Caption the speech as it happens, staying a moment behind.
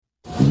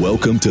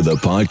Welcome to the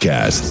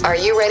podcast. Are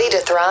you ready to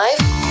thrive?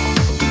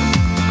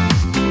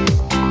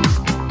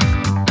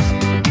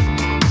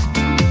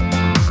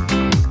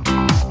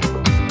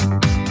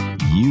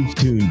 You've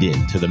tuned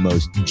in to the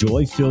most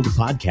joy-filled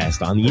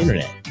podcast on the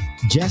internet,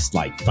 just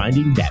like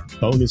finding that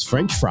bonus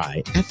French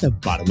fry at the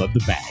bottom of the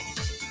bag.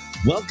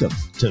 Welcome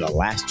to The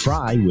Last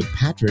Try with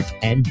Patrick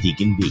and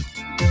Deacon B.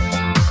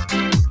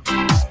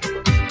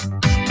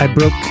 I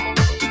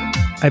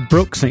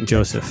broke St.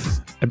 Joseph.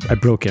 I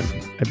broke him.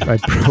 I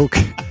broke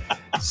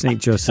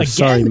St. Joseph. Again?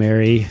 Sorry,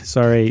 Mary.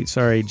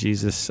 Sorry,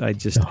 Jesus. I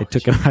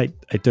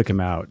took him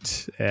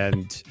out.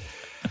 And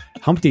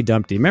Humpty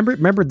Dumpty.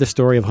 Remember the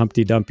story of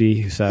Humpty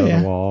Dumpty who sat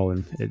on the wall?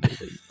 And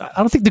I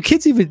don't think do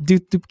kids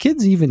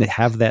even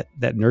have that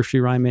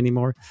nursery rhyme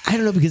anymore? I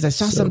don't know, because I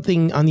saw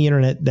something on the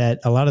internet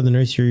that a lot of the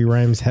nursery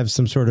rhymes have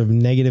some sort of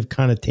negative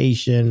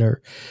connotation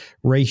or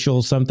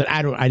racial something.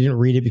 I didn't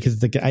read it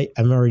because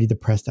I'm already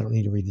depressed. I don't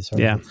need to read this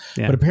article.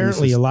 Yeah. But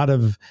apparently a lot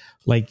of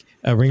like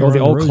Ring Around the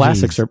old Rosies,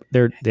 classics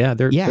they're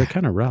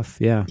kind of rough.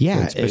 Yeah.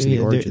 Especially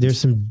the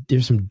origins.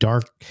 there's some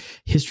dark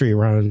history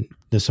around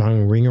the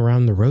song "Ring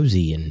Around the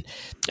Rosie," and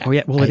it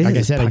is. Like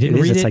I said, I didn't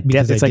read it. It's like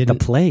death. It's like the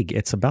plague.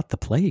 It's about the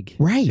plague.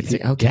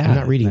 Right. Okay. I'm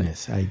not reading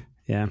this.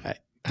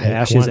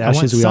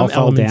 Ashes. We all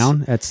fall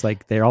down. It's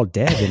like they're all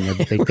dead, and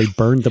they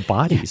burned the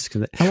bodies.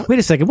 Wait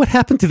a second. What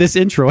happened to this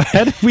intro?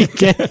 How did we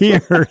get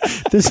here?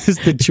 This is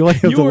the joy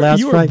of the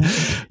last Friday.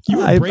 You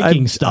were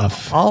breaking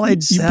stuff. All I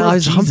saw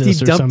is Humpty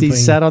Dumpty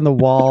sat on the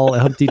wall.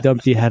 Humpty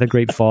Dumpty had a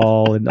great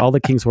fall, and all the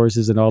king's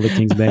horses and all the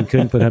king's men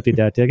couldn't put Humpty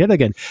Dumpty together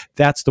again.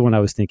 That's the one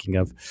I was thinking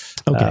of.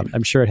 Okay,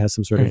 I'm sure it has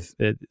some sort of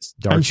dark.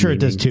 I'm sure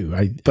meaning, it does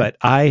too. But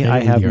I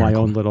have my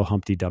own little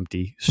Humpty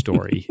Dumpty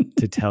story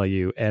to tell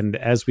you. And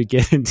as we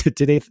get into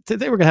today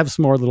we're gonna have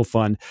some more little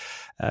fun.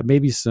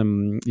 Maybe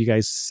some you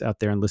guys out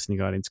there in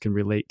listening audience can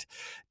relate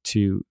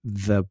to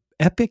the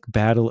epic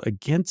battle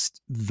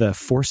against the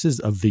forces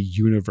of the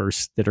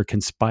universe that are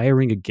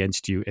conspiring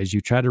against you as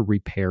you try to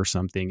repair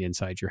something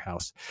inside your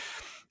house.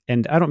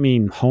 And I don't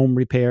mean home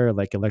repair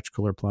like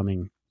electrical or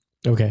plumbing.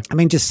 Okay. I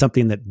mean just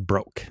something that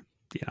broke.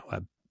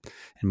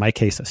 In my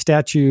case, a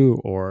statue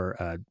or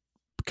a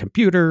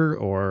computer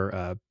or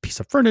a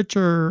piece of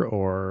furniture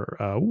or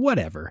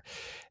whatever.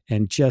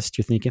 And just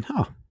you're thinking,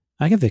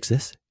 I can fix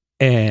this.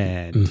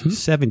 And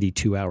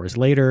 72 hours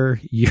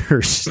later,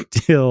 you're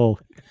still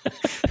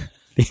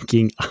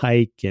thinking,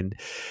 I can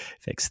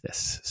fix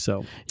this.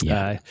 So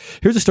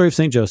here's the story of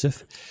St.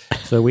 Joseph.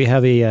 So we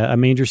have a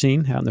manger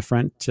scene out in the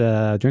front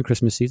during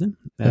Christmas season.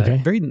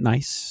 Very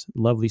nice,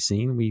 lovely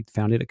scene. We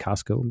found it at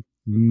Costco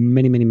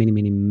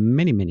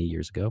many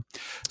years ago.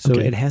 So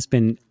it has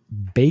been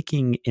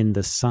baking in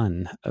the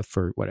sun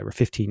for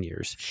 15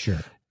 years. Sure.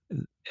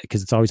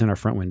 Because it's always in our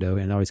front window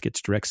and it always gets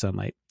direct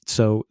sunlight.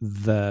 So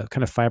the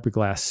kind of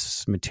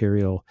fiberglass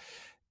material,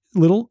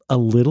 a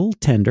little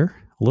tender,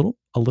 a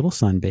little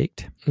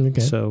sun-baked. Okay.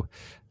 So,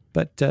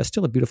 but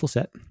still a beautiful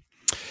set.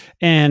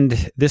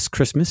 And this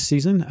Christmas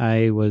season,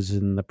 I was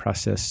in the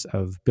process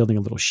of building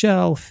a little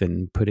shelf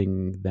and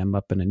putting them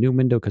up in a new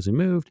window because we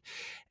moved.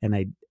 And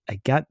I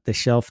got the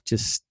shelf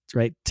just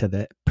right to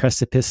the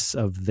precipice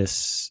of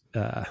this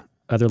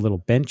other little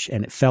bench,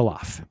 and it fell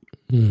off.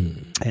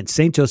 And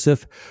St.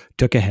 Joseph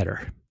took a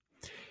header.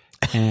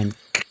 And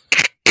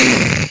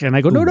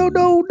I go,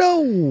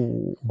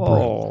 no.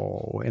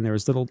 Oh, and there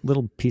was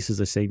little pieces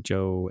of St.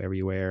 Joe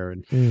everywhere.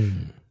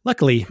 And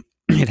luckily,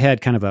 it had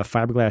kind of a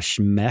fiberglass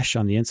mesh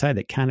on the inside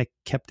that kind of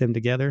kept them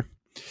together.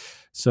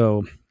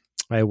 So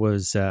I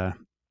was able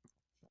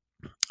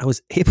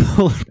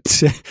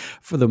to,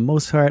 for the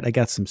most part, I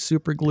got some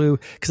super glue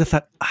because I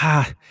thought,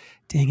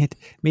 dang it,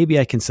 maybe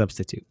I can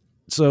substitute.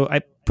 So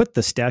I put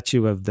the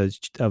statue of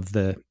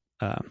the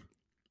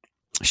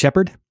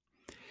shepherd,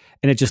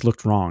 and it just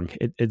looked wrong.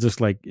 It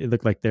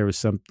looked like there was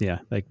some,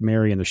 like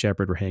Mary and the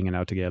shepherd were hanging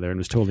out together, and it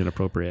was totally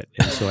inappropriate.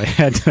 And so I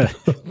had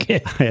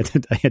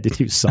to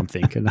do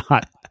something. Could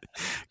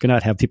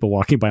not have people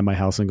walking by my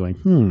house and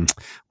going,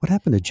 what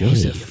happened to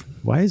Joseph?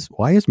 Hey.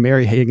 Why is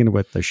Mary hanging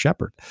with the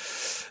shepherd?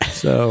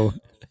 So,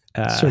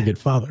 surrogate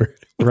father,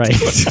 right?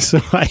 So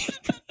I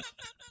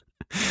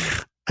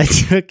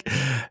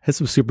had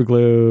some super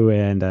glue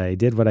and I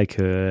did what I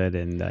could,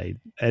 and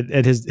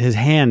his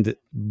hand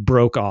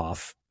broke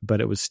off, but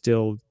it was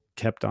still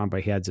kept on by,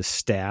 he had a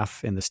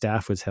staff, and the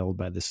staff was held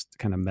by this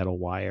kind of metal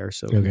wire.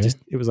 So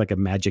it was like a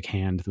magic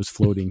hand that was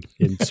floating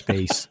in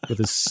space with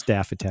his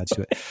staff attached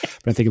to it.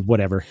 But I'm thinking,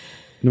 whatever,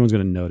 no one's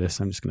going to notice.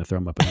 I'm just going to throw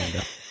him up in the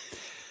window.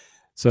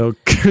 So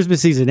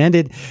Christmas season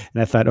ended,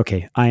 and I thought,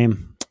 okay,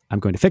 I'm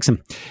going to fix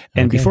him.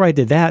 And before I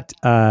did that,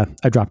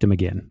 I dropped him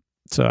again.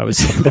 So I was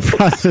in the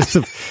process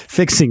of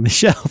fixing the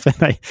shelf, and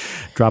I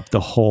dropped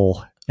the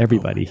whole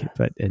everybody.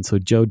 And so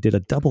Joe did a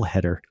double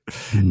header.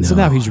 No. So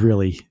now he's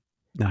really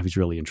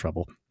in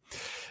trouble.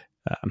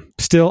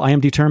 Still, I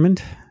am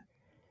determined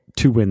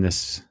to win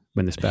this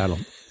battle.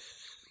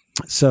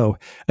 So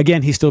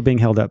again, he's still being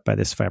held up by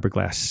this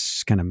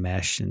fiberglass kind of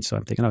mesh. And so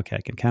I'm thinking, okay,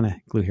 I can kind of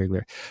glue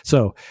here.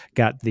 So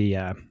got the,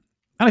 I don't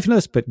know if you know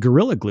this, but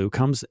Gorilla Glue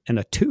comes in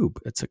a tube.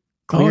 It's a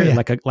clear,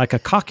 like a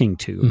caulking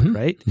tube,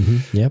 right?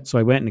 Mm-hmm. Yep. So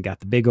I went and got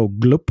the big old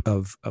gloop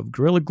of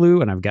Gorilla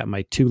Glue, and I've got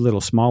my 2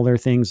 little smaller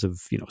things of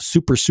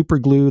super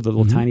glue, the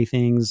little tiny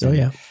things.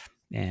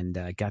 And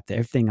got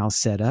everything all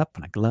set up,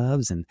 and my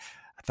gloves, and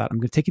I thought I'm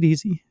going to take it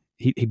easy.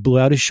 He blew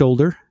out his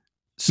shoulder,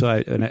 so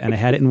I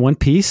had it in one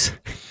piece.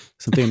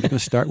 Something I'm going to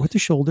start with the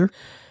shoulder,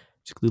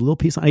 just glue a little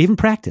piece on. I even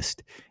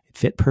practiced. It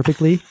fit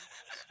perfectly.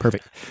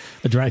 Perfect.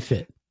 A dry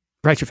fit.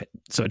 Right fit.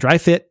 So a dry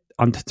fit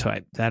on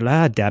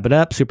dab it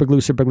up, super glue.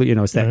 It's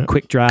that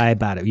quick dry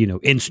about it,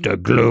 insta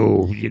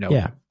glue,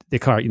 the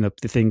car,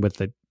 the thing with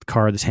the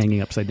car that's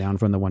hanging upside down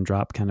from the one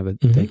drop kind of a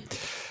thing.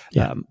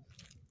 Yeah.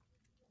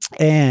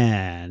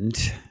 And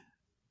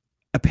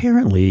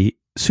apparently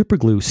super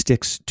glue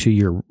sticks to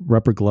your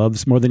rubber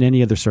gloves more than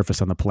any other surface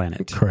on the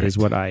planet. Correct. Is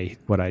what I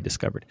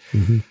discovered.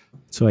 Mm-hmm.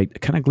 So I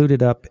kind of glued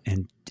it up,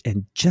 and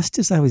just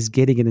as I was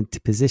getting it into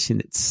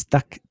position, it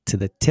stuck to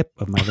the tip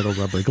of my little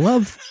rubber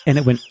glove, and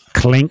it went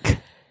clink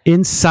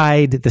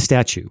inside the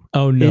statue.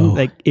 Oh no!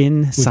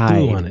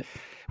 Inside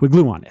with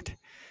glue on it.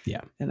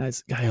 Yeah, and I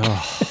was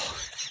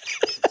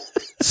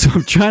so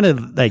I'm trying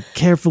to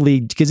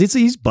carefully, because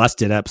he's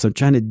busted up, so I'm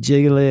trying to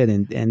jiggle it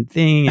and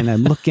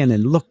I'm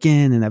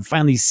looking and I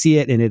finally see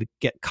it, and it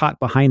get caught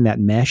behind that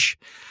mesh.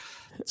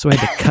 So I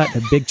had to cut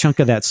a big chunk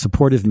of that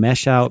supportive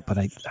mesh out, but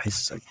I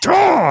was like,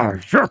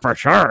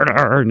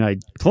 and I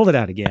pulled it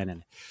out again,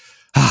 and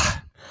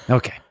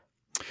okay.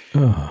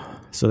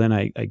 So then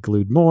I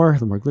glued a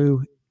little more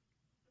glue.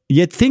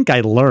 You'd think I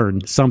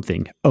learned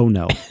something. Oh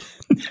no.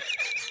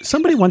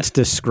 Somebody once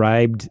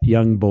described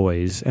young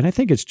boys, and I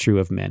think it's true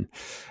of men,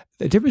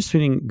 the difference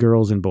between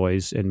girls and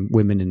boys and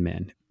women and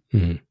men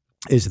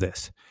is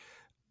this.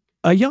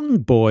 A young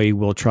boy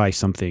will try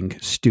something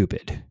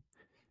stupid,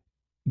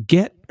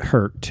 get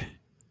hurt.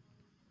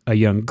 A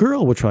young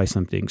girl will try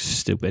something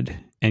stupid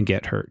and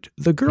get hurt.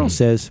 The girl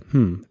says,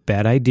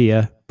 bad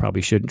idea.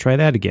 Probably shouldn't try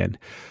that again.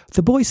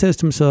 The boy says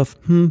to himself,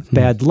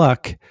 bad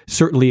luck.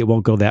 Certainly it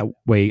won't go that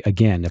way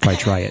again if I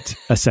try it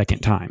a second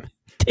time.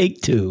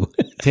 Take two.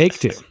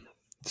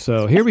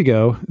 So here we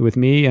go with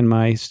me and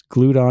my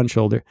glued on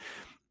shoulder.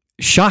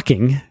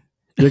 Shocking.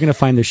 You're going to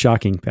find this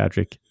shocking,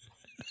 Patrick.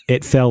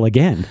 It fell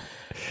again.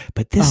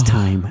 But this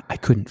time I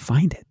couldn't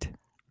find it.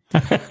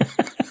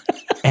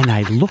 And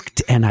I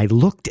looked and I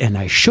looked and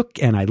I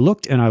shook and I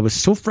looked and I was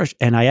so fresh,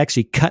 and I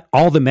actually cut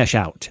all the mesh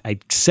out. I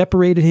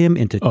separated him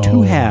into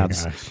 2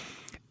 halves.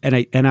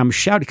 And I'm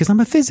shouting because I'm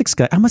a physics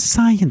guy. I'm a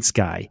science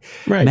guy.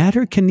 Right.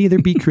 Matter can neither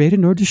be created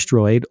nor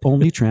destroyed,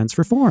 only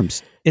transfer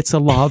forms. It's a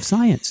law of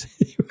science.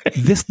 Right.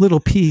 This little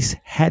piece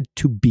had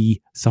to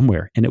be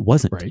somewhere, and it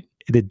wasn't. Right.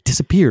 It had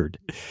disappeared.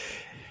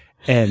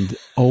 And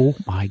oh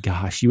my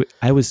gosh,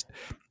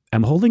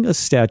 I'm holding a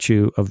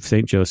statue of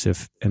St.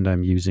 Joseph, and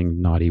I'm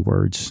using naughty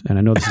words. And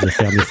I know this is a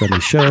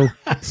family-friendly show,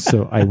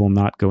 so I will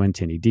not go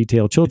into any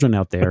detail. Children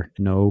out there,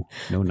 no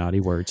naughty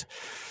words,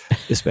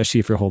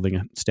 especially if you're holding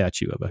a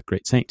statue of a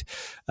great saint,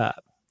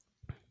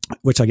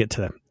 which I'll get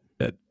to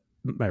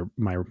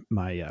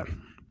my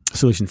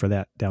solution for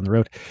that down the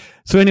road.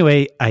 So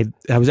anyway, I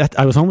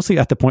was almost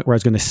at the point where I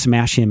was going to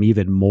smash him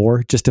even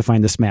more just to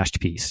find the smashed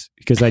piece,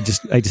 because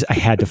I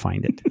had to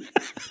find it.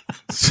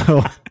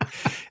 So,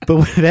 but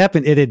what had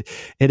happened, it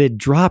had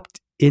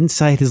dropped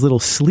inside his little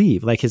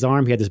sleeve, like his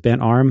arm. He had this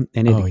bent arm,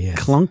 and it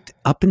clunked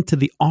up into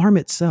the arm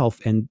itself,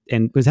 and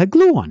had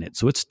glue on it,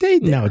 so it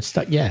stayed there. No, it's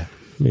stuck. Yeah.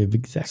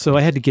 Exactly. So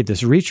I had to get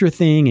this reacher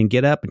thing and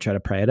get up and try to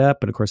pry it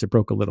up, and of course it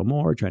broke a little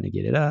more trying to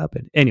get it up.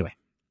 And anyway,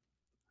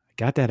 I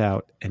got that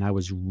out, and I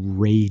was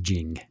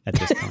raging at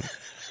this point.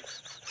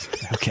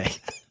 Okay.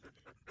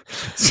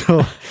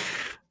 So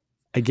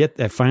I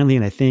finally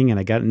in a thing, and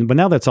I got it, but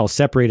now that's all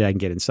separated, I can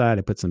get inside.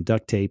 I put some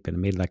duct tape and I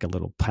made like a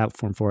little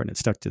platform for it, and it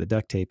stuck to the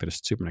duct tape, and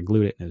it's super, and I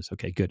glued it, and it was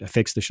okay, good. I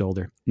fixed the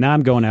shoulder. Now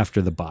I'm going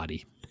after the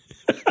body.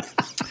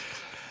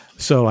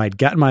 So I'd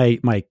got my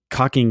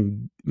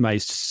caulking, my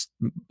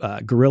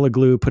Gorilla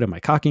Glue, put in my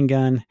caulking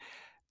gun.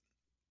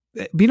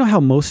 You know how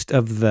most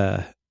of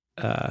the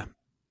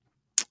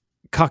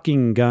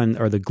caulking gun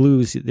or the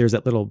glues, there's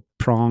that little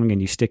prong, and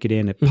you stick it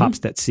in, it pops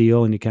that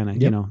seal, and you kind of,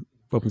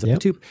 opens up the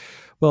tube.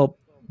 Well,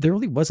 there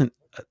really wasn't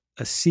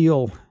a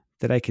seal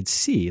that I could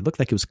see. It looked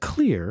like it was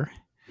clear,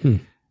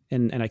 and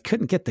I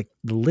couldn't get the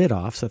lid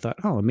off. So I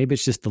thought, maybe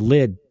it's just the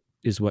lid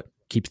is what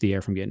keeps the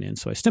air from getting in.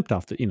 So I snipped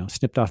off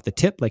the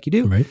tip like you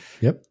do. Right.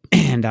 Yep.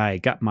 And I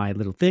got my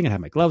little thing. I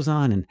had my gloves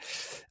on, and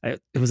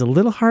it was a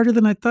little harder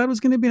than I thought it was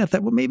going to be. And I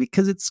thought, well, maybe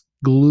because it's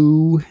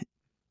glue.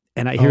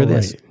 And I hear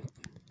this.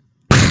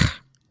 Right.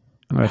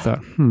 And I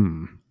thought,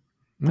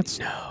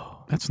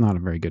 that's not a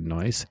very good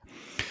noise.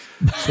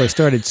 So I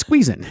started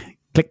squeezing.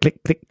 Click,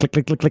 click, click, click,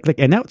 click, click, click, click.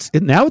 And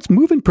now it's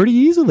moving pretty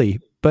easily,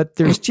 but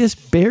there's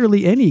just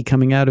barely any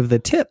coming out of the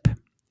tip.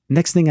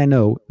 Next thing I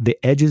know, the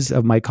edges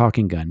of my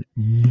caulking gun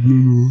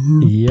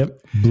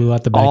blew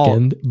out the back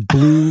end.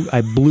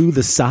 I blew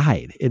the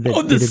side. It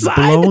had side?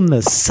 blown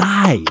the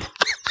side.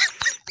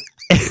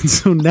 And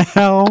so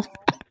now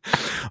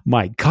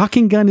my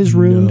caulking gun is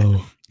ruined.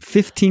 No.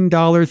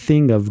 $15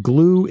 thing of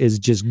glue is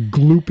just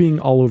glooping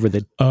all over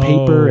the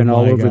paper and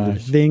all over the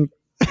thing.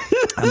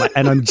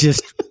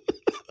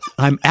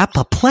 I'm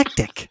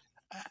apoplectic.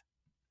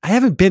 I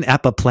haven't been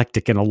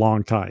apoplectic in a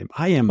long time.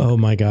 I am. Oh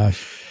my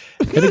gosh.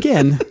 And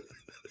again,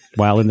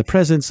 while in the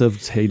presence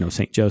of,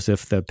 St.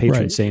 Joseph, the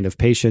patron saint of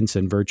patience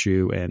and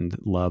virtue and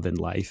love and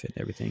life and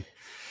everything.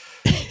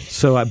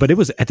 So, but it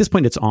was, at this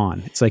point, it's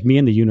on. It's like me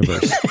and the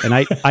universe. And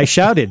I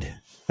shouted,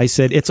 I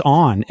said, it's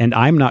on, and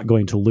I'm not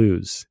going to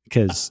lose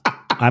because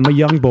I'm a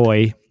young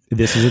boy.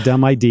 This is a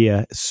dumb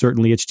idea.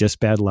 Certainly, it's just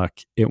bad luck.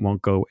 It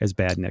won't go as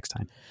bad next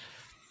time.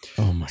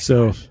 Oh my!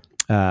 So,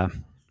 I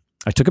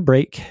took a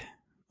break. A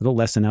little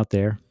lesson out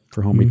there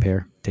for home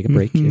repair: take a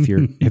break if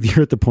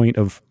you're at the point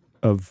of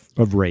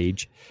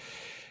rage.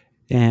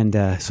 And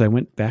so I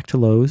went back to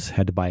Lowe's.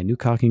 Had to buy a new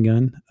caulking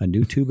gun, a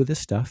new tube of this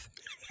stuff.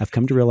 I've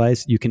come to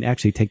realize you can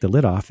actually take the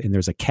lid off, and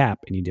there's a cap,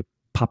 and you need to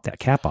pop that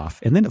cap off,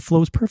 and then it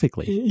flows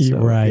perfectly. So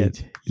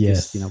right?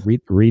 Yes. Just,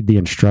 read the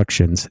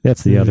instructions.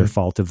 That's the other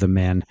fault of the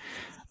men.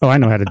 Oh, I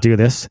know how to do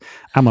this.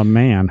 I'm a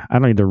man. I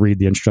don't need to read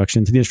the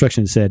instructions. The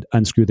instructions said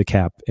unscrew the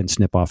cap and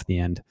snip off the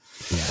end.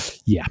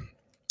 Yeah.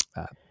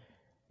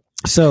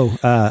 So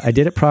I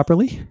did it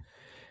properly.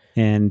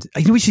 And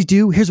you know what you should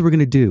do? Here's what we're going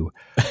to do.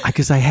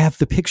 Because I have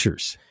the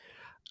pictures.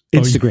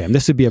 Instagram.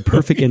 This would be a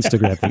perfect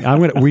Instagram thing.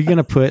 We're going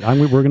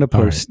to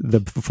post the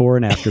before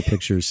and after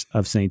pictures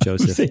of St.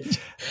 Joseph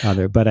on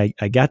there. But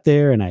I got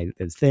there and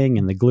the thing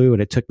and the glue,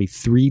 and it took me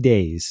 3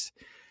 days.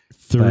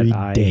 3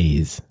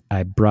 days.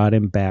 I brought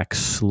him back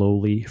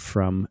slowly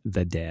from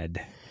the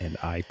dead, and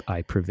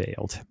I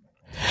prevailed.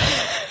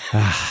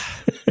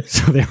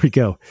 So there we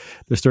go.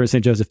 The story of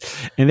St.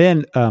 Joseph. And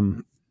then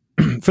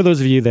for those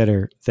of you that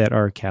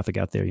are Catholic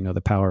out there, the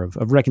power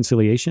of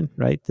reconciliation,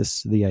 right?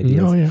 The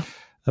idea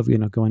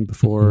of going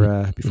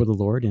before the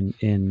Lord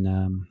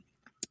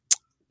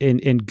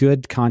in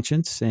good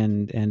conscience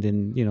and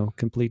in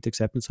complete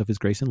acceptance of His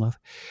grace and love.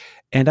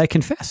 And I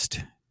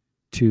confessed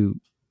to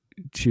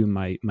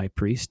my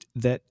priest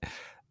that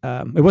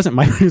it wasn't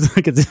my priest.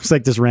 It was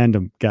like this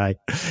random guy,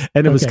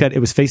 and it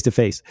was face to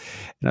face,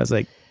 and I was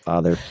like,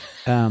 Father,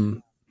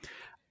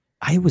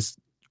 I was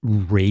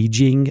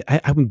raging.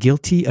 I'm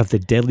guilty of the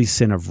deadly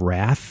sin of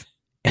wrath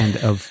and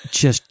of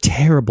just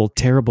terrible,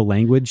 terrible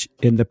language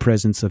in the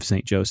presence of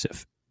St.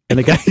 Joseph. And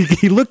the guy,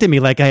 he looked at me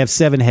like I have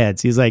 7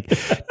 heads. He's like,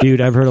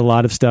 dude, I've heard a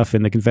lot of stuff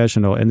in the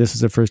confessional, and this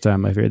is the first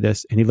time I've heard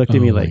this. And he looked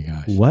at me like,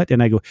 what?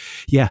 And I go,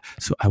 yeah.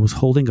 So I was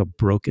holding a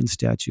broken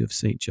statue of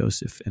St.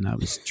 Joseph, and I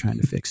was trying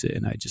to fix it,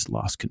 and I just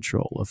lost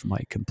control of my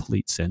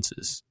complete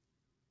senses.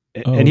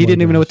 And he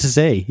didn't even know what to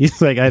say.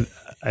 He's like, I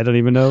don't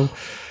even know.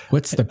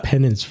 What's the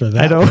penance for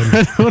that? I don't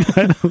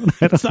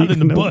It's not in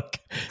the book.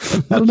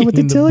 I don't know what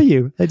to tell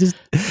you.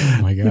 Oh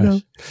my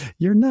gosh.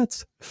 You're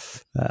nuts.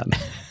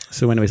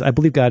 So anyways, I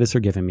believe God has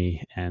forgiven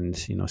me, and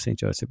St.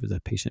 Joseph was a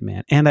patient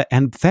man, and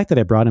the fact that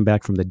I brought him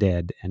back from the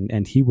dead,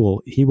 and he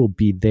will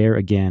be there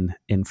again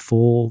in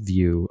full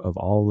view of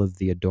all of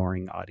the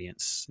adoring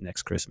audience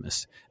next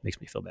Christmas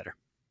makes me feel better.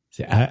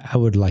 See, I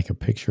would like a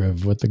picture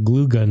of what the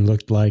glue gun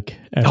looked like.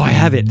 Oh, I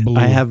have it.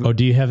 I have. Oh,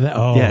 do you have that?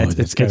 Oh, yeah.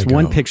 It's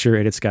one picture,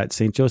 and it's got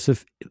St.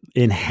 Joseph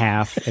in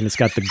half, and it's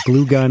got the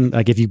glue gun.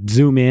 Like if you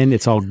zoom in,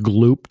 it's all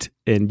glooped,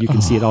 and you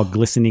can see it all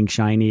glistening,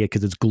 shiny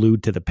because it's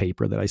glued to the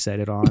paper that I set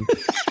it on.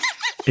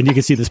 And you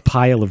can see this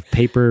pile of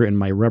paper and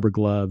my rubber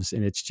gloves,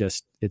 and it's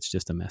just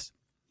a mess.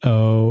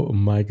 Oh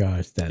my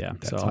gosh!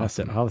 That's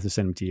awesome. I'll have to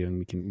send them to you, and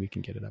we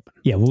can get it up.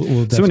 Yeah,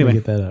 we'll definitely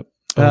get that up.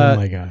 Oh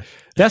my gosh.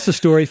 That's the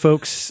story,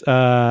 folks. Just,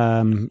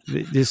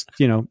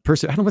 I don't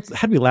know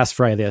how do we last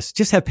Friday this?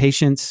 Just have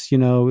patience,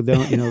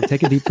 don't,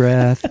 take a deep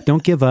breath.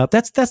 Don't give up.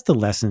 That's the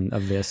lesson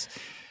of this.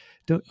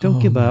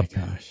 Don't give up.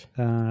 Gosh.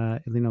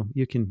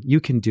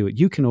 You can do it.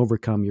 You can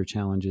overcome your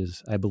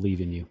challenges. I believe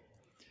in you.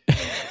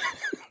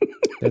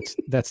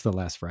 That's the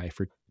last fry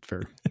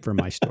for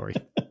my story.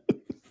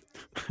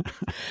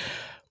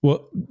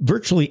 Well,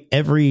 virtually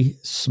every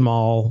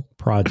small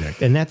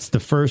project, and that's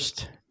the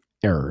first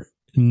error.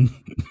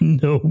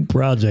 No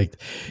project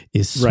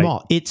is small.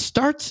 Right. It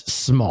starts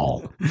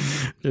small.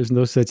 There's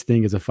no such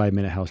thing as a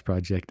 5-minute house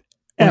project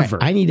ever.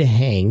 Right. I need to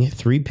hang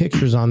 3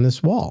 pictures on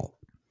this wall.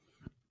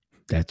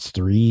 That's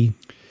 3.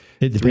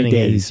 Depending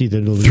on it's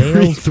either the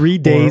nails, 3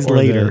 days or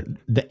later,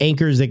 the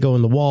anchors that go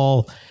in the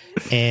wall,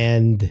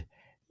 and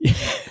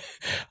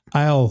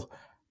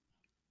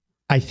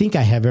I think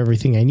I have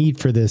everything I need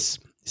for this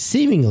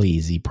seemingly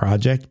easy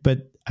project.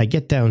 But I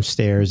get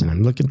downstairs and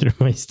I'm looking through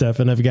my stuff,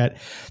 and I've got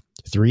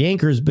 3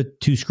 anchors, but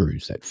 2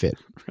 screws that fit.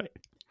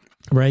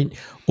 Right.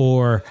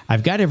 Or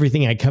I've got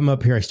everything. I come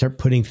up here, I start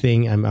putting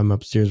I'm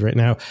upstairs right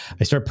now.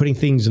 I start putting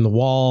things in the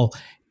wall,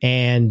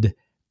 and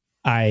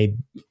I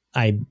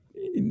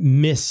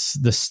miss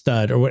the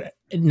stud or what.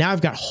 Now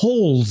I've got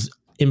holes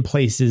in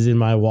places in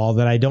my wall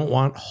that I don't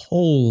want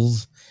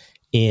holes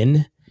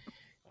in.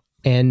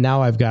 And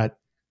now I've got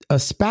a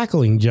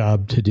spackling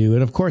job to do.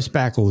 And of course,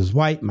 spackle is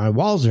white. My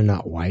walls are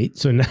not white.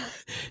 So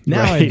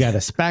now I've got to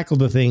spackle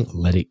the thing,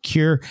 let it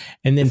cure,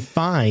 and then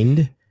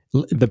find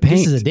the paint.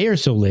 This is a day or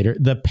so later.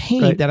 The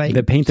paint that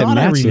matched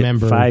I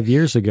remember it 5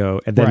 years ago,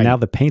 and then now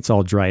the paint's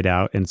all dried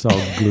out and it's all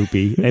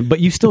gloopy. But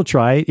you still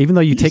try it, even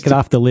though you take it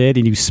off the lid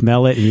and you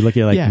smell it and you look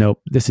at it like,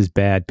 nope, this is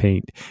bad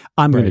paint.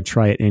 I'm going to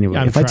try it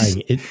anyway.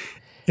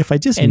 If I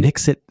just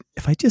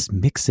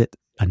mix it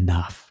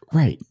enough.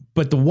 Right.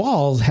 But the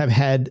walls have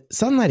had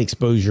sunlight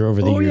exposure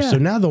over the years. Yeah. So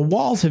now the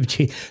walls have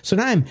changed. So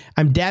now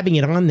I'm dabbing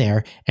it on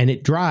there and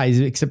it dries,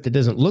 except it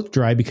doesn't look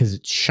dry because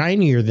it's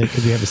shinier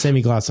because we have a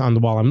semi-gloss on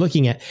the wall I'm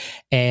looking at.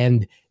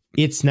 And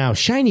it's now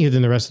shinier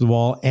than the rest of the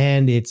wall,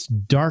 and it's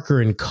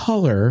darker in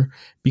color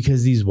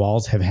because these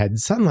walls have had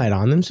sunlight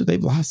on them. So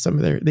they've lost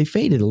they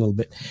faded a little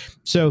bit.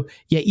 So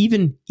yeah,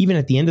 even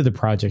at the end of the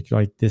project, you're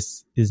like,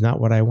 this is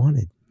not what I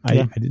wanted.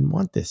 I didn't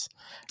want this.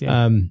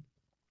 Yeah.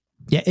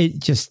 It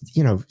just,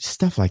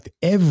 stuff like that.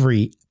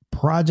 Every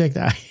project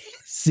I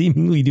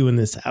seemingly do in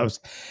this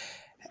house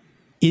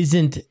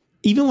isn't,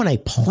 even when I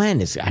plan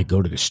this, I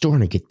go to the store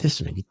and I get this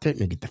and I get that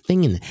and I get the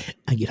thing, and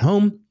I get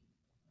home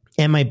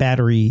and my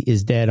battery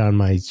is dead on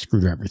my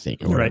screwdriver thing.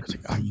 Right. It's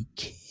like, are you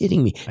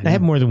kidding me? I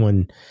have more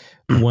than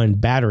one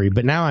battery,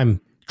 but now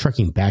I'm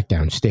trucking back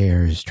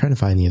downstairs, trying to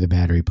find the other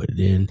battery, put it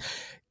in,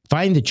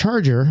 find the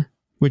charger,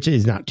 which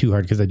is not too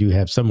hard because I do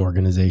have some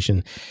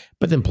organization,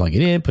 but then plug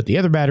it in, put the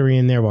other battery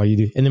in there while you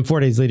do. And then 4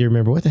 days later,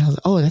 remember, what the hell?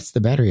 Oh, that's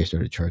the battery I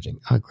started charging.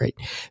 Oh, great.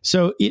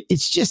 So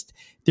it's just,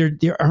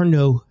 there are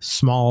no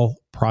small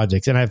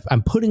projects. And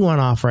I'm putting one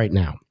off right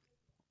now.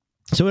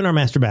 So in our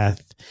master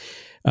bath,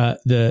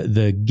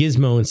 the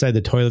gizmo inside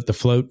the toilet, the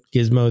float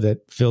gizmo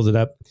that fills it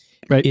up,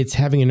 right, it's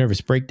having a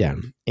nervous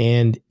breakdown,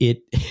 and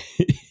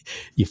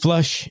you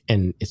flush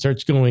and it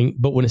starts going.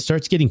 But when it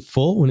starts getting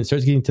full, when it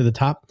starts getting to the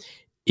top,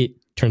 it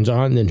turns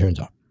on and then turns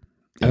off.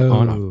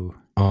 On,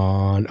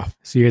 off.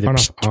 So you're on,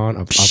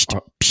 off.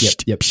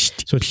 Yep.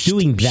 So it's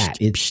doing that.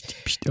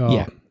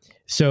 Yeah.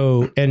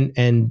 So,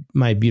 and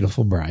my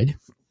beautiful bride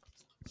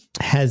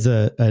has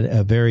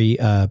a very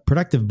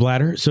productive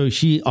bladder. So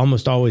she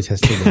almost always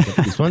has to wake up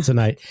at least once a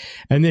night.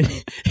 And then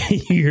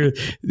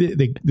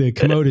the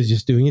commode is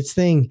just doing its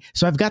thing.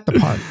 So I've got the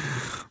part.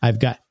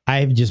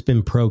 I've just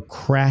been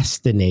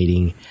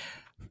procrastinating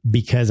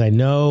because I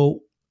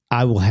know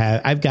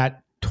I've got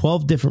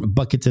 12 different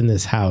buckets in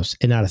this house,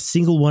 and not a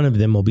single one of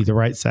them will be the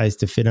right size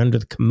to fit under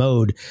the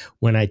commode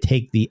when I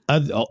take the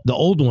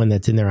old one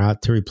that's in there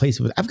out to replace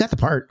it with. I've got the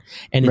part,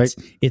 and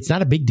it's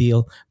not a big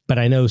deal, but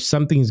I know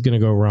something's going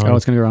to go wrong. Oh,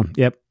 it's going to go wrong.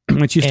 Yep.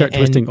 Once you start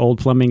twisting old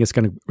plumbing,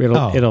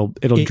 it'll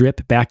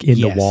drip back in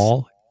the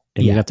wall,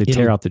 and you have to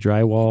tear out the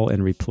drywall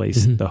and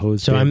replace the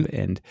hose. So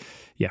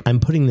I'm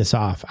putting this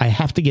off. I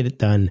have to get it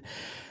done,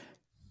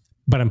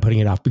 but I'm putting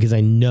it off because I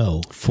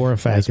know for a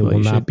fact it will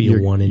not be a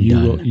one and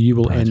done. You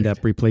will end up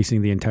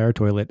replacing the entire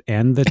toilet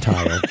and the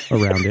tile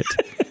around it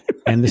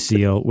and the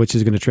seal, which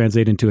is going to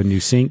translate into a new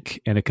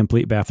sink and a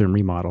complete bathroom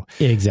remodel.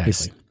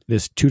 Exactly.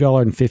 This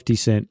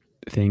 $2.50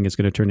 thing is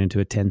going to turn into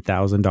a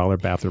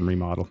 $10,000 bathroom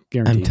remodel.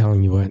 Guaranteed. I'm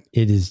telling you what,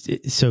 it is.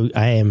 So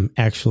I am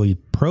actually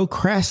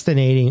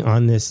procrastinating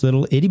on this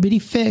little itty bitty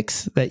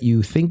fix that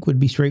you think would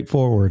be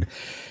straightforward.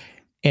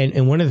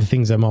 And one of the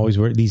things I'm always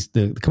worried,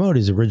 the commode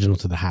is original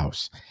to the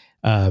house.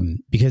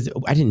 Because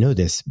I didn't know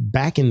this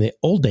back in the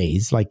old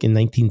days, like in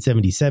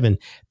 1977,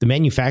 the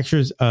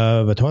manufacturers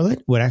of a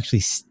toilet would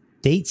actually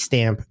date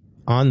stamp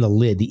on the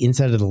lid, the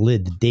inside of the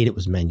lid, the date it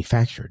was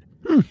manufactured.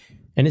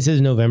 And it says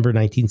November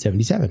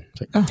 1977.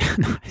 It's like, oh,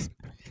 nice.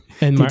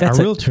 And our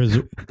realtors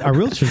are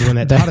the one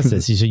that taught us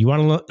this. He said, you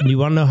want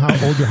to know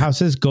how old your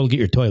house is? Go get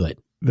your toilet.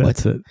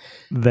 That's a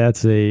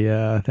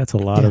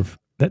lot of,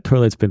 that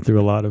toilet's been through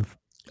a lot of,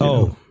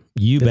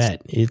 you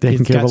bet.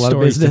 It's got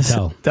stories to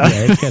tell.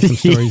 It's got some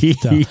stories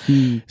to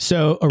tell.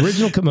 So,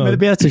 original commode.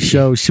 Maybe that's a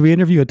show. Should we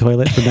interview a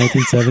toilet from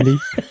 1970?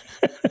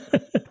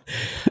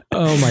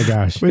 Oh my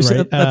gosh!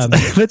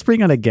 Let's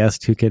bring on a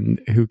guest who can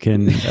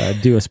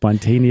do a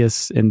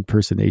spontaneous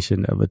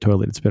impersonation of a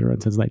toilet that's been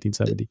around since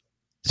 1970.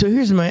 So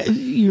here's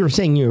you were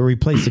saying you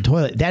replaced the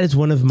toilet. That is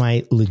one of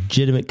my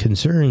legitimate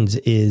concerns.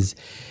 Is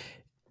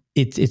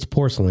it's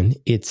porcelain.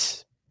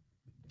 It's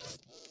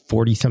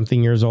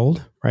 40-something years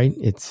old, right?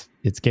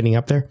 It's getting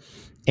up there,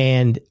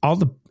 and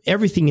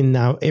everything in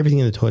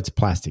the toilet's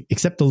plastic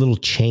except the little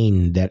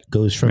chain that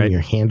goes from your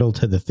handle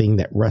to the thing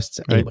that rusts.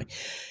 Anyway,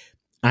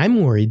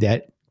 I'm worried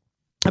that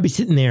I'll be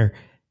sitting there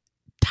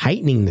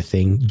tightening the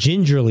thing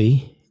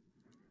gingerly,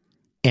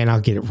 and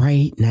I'll get it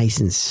right, nice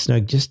and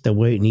snug, just the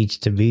way it needs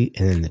to be,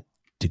 and then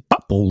the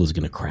bowl is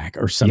going to crack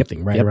or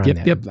something around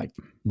that. Like,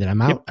 then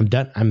I'm out. I'm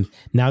done.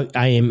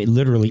 I am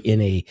literally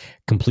in a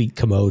complete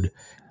commode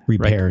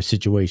repair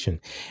situation,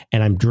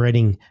 and I'm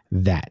dreading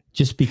that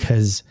just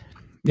because.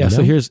 Yeah.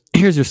 So here's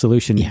your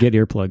solution. Yeah. Get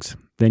earplugs.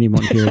 Then you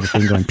won't hear the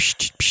thing going. Psh,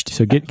 psh, psh.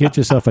 So get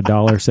yourself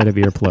 $1 set of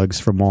earplugs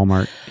from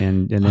Walmart,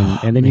 and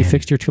then you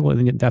fixed your toilet.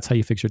 And that's how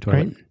you fix your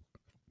toilet. Right?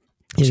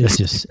 It's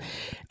just,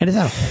 and it's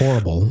not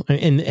horrible,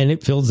 and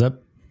it fills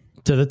up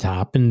to the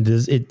top, and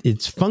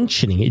it's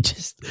functioning. It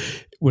just,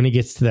 when it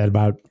gets to that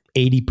about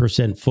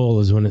 80%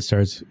 full is when it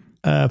starts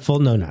full.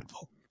 No, not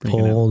full.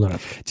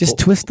 Just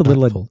twist a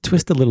little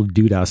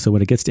doodah so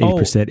when it gets to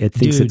 80%, it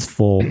thinks it's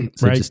full.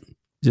 So right.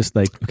 Just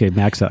like, okay,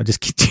 max out. Just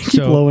keep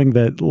blowing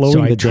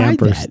the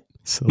dampers.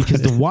 So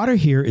because the water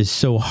here is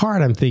so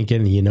hard, I'm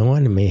thinking, you know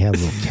what? It may have a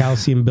little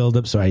calcium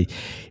buildup. So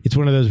it's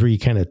one of those where you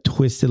kind of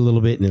twist it a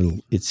little bit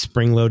and it's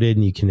spring loaded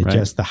and you can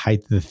adjust the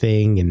height of the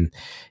thing. And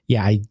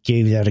yeah, I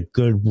gave that a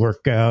good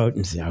workout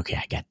and said, okay,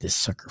 I got this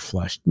sucker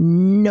flushed.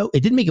 No,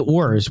 it didn't make it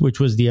worse, which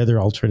was the other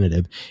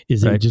alternative,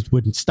 is that it just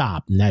wouldn't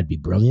stop. And that'd be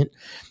brilliant.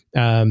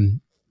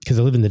 Because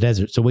I live in the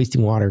desert, so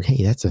wasting water,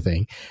 hey, that's a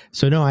thing.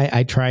 So no,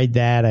 I tried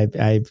that.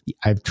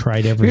 I've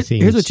tried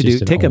everything. Here's what you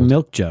do: take a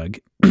milk jug,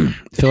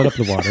 fill it up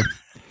with water,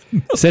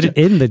 set it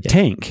in the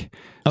tank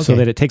so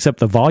that it takes up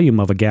the volume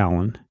of a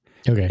gallon.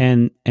 Okay,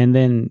 and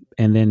then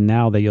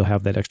now that you'll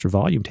have that extra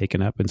volume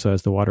taken up, and so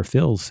as the water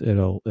fills,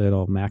 it'll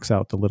max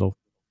out the little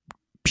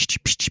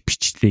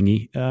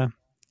thingy,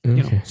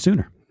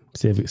 sooner.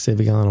 Save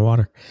a gallon of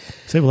water.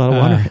 Save a lot of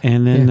water,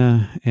 and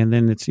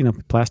then it's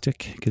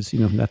plastic because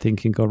nothing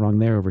can go wrong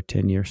there over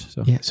 10 years.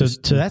 So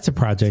so that's a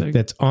project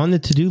that's on the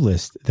to-do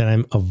list that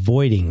I'm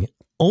avoiding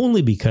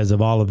only because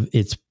of all of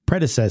its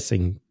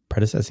predecessing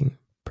projects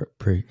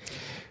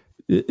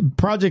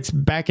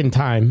back in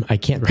time. I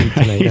can't think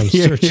tonight. I'm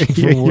searching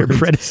for your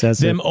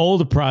predecessor. Them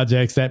old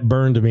projects that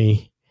burned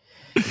me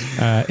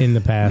in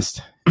the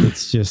past.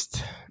 It's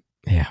just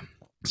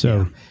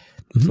so.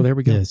 So there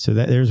we go. Yeah, so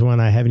there's one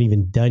I haven't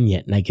even done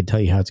yet, and I can tell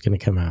you how it's going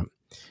to come out.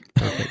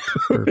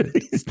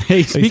 Perfect.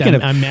 Hey,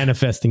 I'm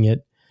manifesting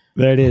it.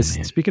 There it is.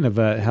 Speaking of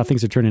how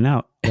things are turning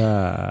out, do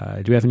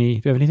we have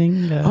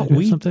anything?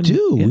 We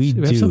do. Yes, we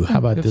do. How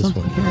about this one?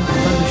 Here,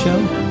 part of the show.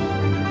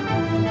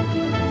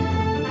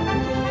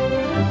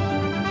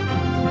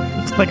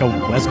 Looks like a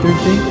Western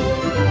thing.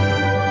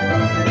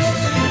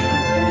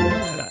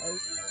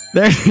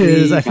 There it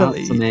is. I feel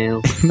the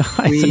mail.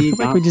 Nice. We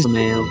got the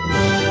mail.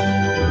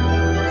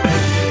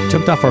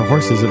 Jumped off our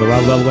horses of the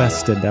Wild Wild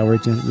West, and now we're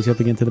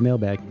jumping into the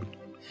mailbag.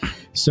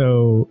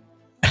 So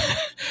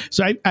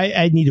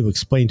I need to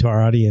explain to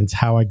our audience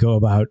how I go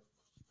about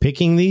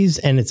picking these,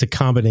 and it's a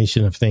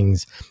combination of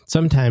things.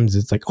 Sometimes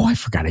it's like, oh, I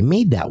forgot I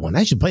made that one.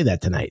 I should play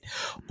that tonight.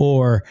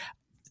 Or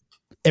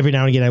every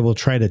now and again, I will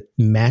try to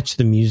match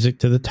the music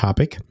to the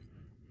topic.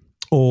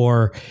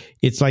 Or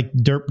it's like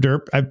Derp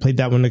Derp. I've played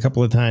that one a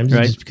couple of times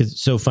just because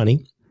it's so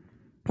funny.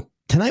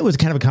 Tonight was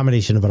kind of a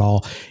combination of it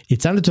all.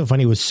 It sounded so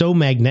funny. It was so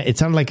magnetic. It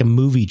sounded like a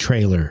movie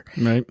trailer.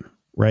 Right.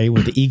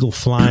 With the eagle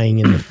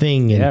flying and the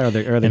thing. And, or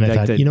the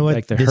I thought, you know what?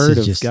 Like the herd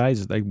of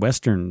guys, like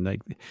Western, like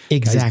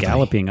guys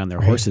galloping on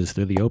their horses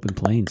through the open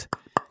plains.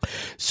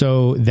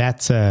 So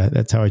that's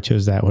how I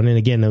chose that one. And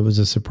again, it was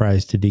a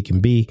surprise to Deacon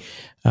B.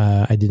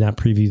 I did not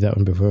preview that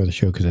one before the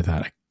show because I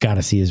thought I got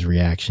to see his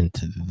reaction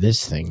to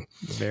this thing.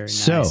 Very nice.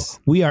 So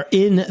we are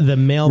in the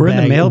mailbag. We're in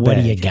the mailbag.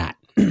 What do you got?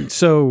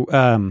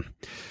 So,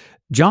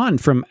 John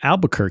from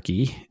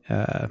Albuquerque,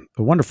 a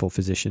wonderful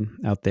physician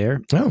out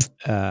there. Oh,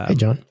 hey,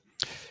 John.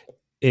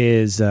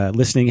 Is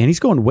listening, and he's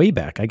going way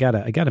back. I got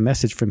a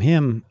message from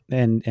him,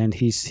 and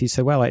he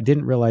said, "Well, I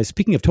didn't realize."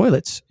 Speaking of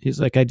toilets, he's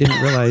like, "I didn't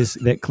realize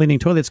that cleaning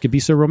toilets could be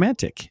so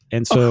romantic."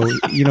 And so,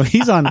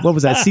 he's on what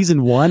was that,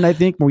 season 1, I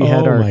think, where we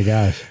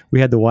had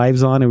we had the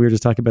wives on, and we were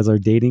just talking about our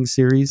dating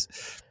series.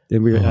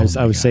 And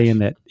I was saying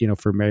that,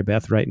 for Mary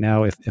Beth right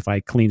now, if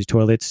I cleaned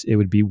toilets, it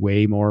would be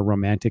way more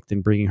romantic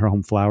than bringing her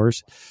home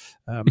flowers.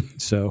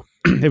 So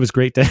it was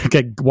great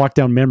to walk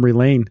down memory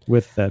lane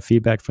with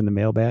feedback from the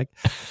mailbag.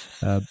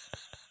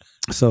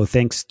 So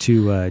thanks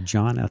to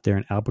John out there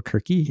in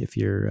Albuquerque. If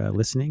you're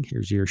listening,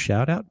 here's your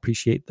shout out.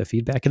 Appreciate the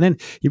feedback. And then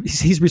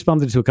he's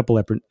responded to a couple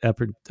of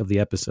the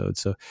episodes.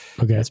 So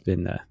that's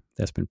been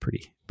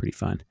pretty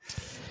fun.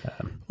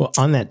 Well,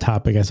 on that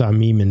topic, I saw a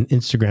meme in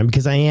Instagram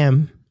because I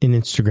am in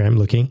Instagram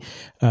looking.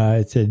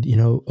 It said,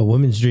 a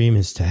woman's dream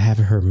is to have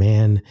her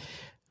man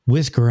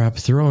whisk her up,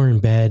 throw her in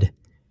bed,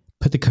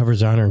 put the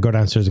covers on her, and go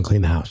downstairs and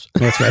clean the house.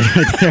 That's right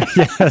there.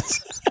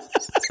 Yes.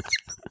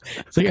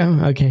 It's like,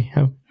 oh, okay.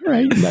 Oh, all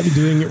right. I've been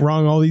doing it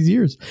wrong all these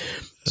years.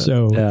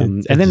 So,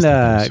 and then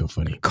so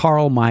funny.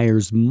 Carl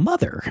Meyer's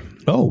mother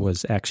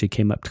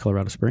came up to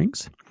Colorado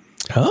Springs.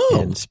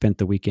 And spent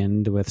the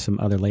weekend with some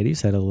other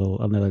ladies. Had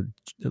another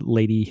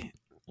lady.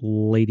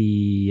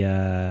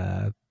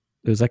 It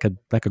was like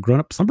a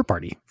grown-up slumber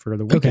party for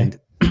the weekend.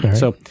 Okay. Right.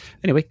 So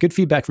anyway, good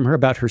feedback from her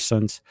about her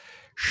son's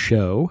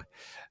show.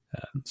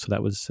 So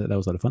that was a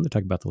lot of fun to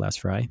talk about the last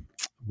Fry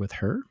with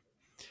her.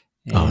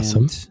 And,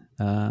 awesome.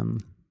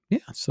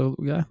 So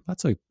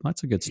lots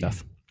of good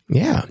stuff.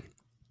 Yeah.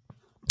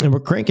 And we're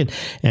cranking,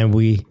 and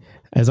we,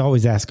 as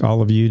always, ask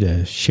all of you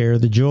to share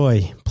the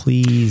joy.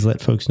 Please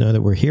let folks know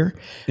that we're here.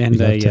 And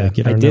I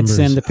did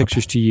send the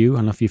pictures to you. I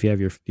don't know if you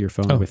have your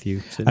phone with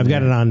you. I've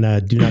got it on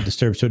Do Not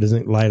Disturb so it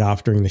doesn't light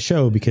off during the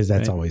show because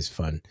that's always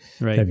fun.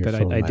 Right, but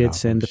I did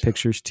send the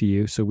pictures to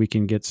you so we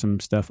can get some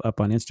stuff up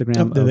on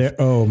Instagram.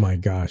 Oh my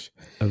gosh!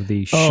 Of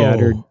the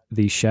shattered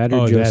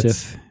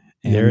Joseph.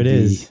 And there it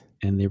is.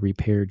 And the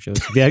repaired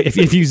Joseph. Yeah,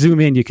 if you zoom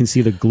in, you can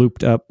see the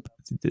glooped up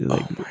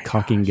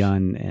cocking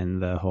gun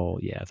and the whole.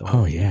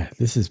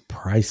 This is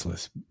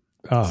priceless.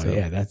 Oh,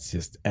 yeah, that's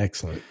just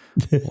excellent.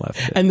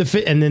 And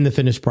then the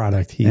finished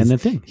product. He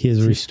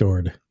is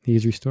restored. He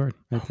is restored.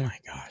 Right there. My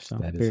gosh, so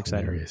that very is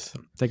hilarious. So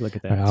take a look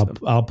at that.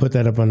 I'll put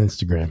that up on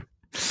Instagram.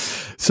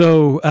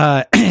 So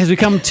as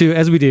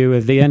we do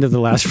at the end of the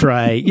last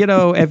fry,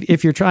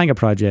 if you're trying a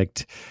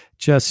project,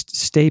 just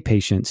stay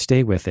patient,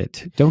 stay with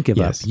it. Don't give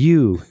up.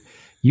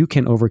 You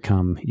can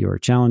overcome your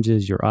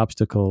challenges, your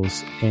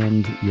obstacles,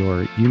 and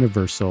your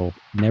universal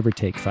never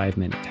take 5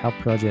 minute health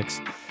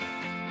projects.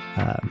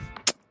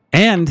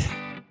 And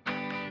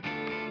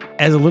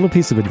as a little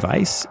piece of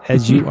advice,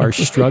 as you are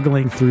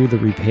struggling through the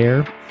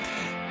repair,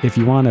 if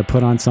you want to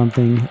put on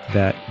something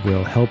that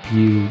will help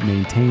you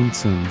maintain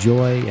some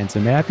joy and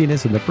some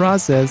happiness in the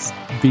process,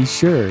 be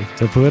sure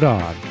to put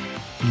on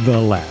The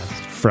Last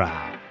Fry.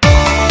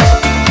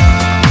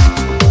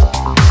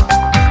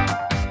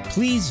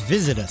 Please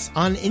visit us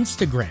on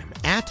Instagram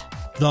at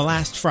The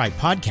Last Fry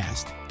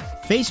Podcast,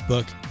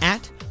 Facebook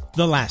at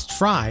The Last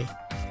Fry,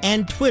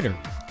 and Twitter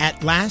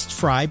at Last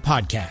Fry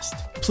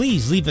Podcast.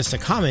 Please leave us a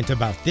comment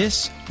about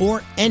this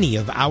or any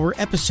of our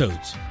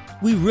episodes.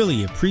 We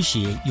really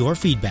appreciate your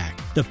feedback.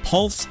 The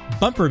Pulse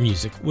bumper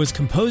music was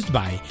composed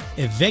by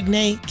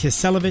Evgeny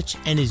Kiselevich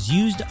and is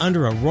used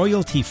under a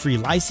royalty-free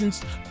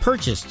license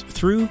purchased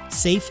through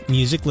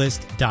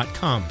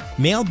safemusiclist.com.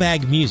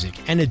 Mailbag music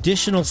and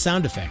additional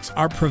sound effects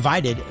are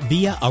provided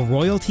via a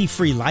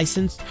royalty-free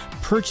license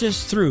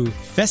purchased through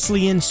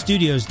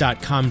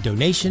Thessalianstudios.com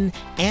donation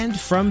and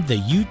from the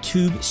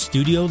YouTube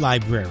Studio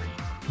Library.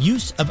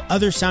 Use of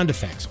other sound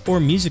effects or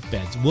music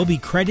beds will be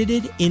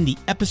credited in the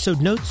episode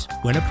notes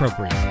when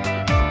appropriate.